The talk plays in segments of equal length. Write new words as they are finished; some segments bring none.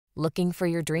Looking for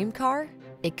your dream car?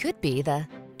 It could be the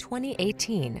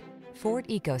 2018 Ford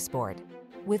EcoSport.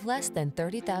 With less than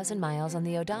 30,000 miles on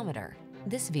the odometer,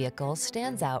 this vehicle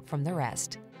stands out from the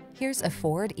rest. Here's a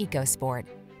Ford EcoSport,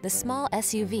 the small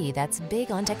SUV that's big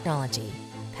on technology.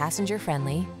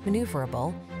 Passenger-friendly,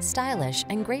 maneuverable, stylish,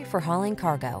 and great for hauling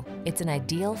cargo. It's an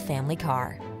ideal family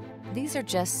car. These are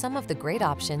just some of the great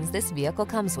options this vehicle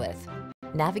comes with: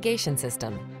 navigation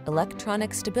system,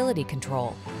 electronic stability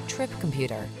control, trip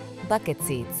computer, bucket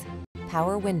seats,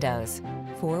 power windows,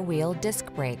 four-wheel disc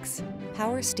brakes,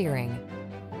 power steering.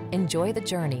 Enjoy the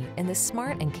journey in the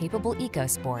smart and capable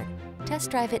EcoSport.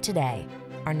 Test drive it today.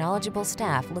 Our knowledgeable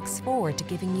staff looks forward to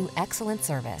giving you excellent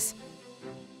service.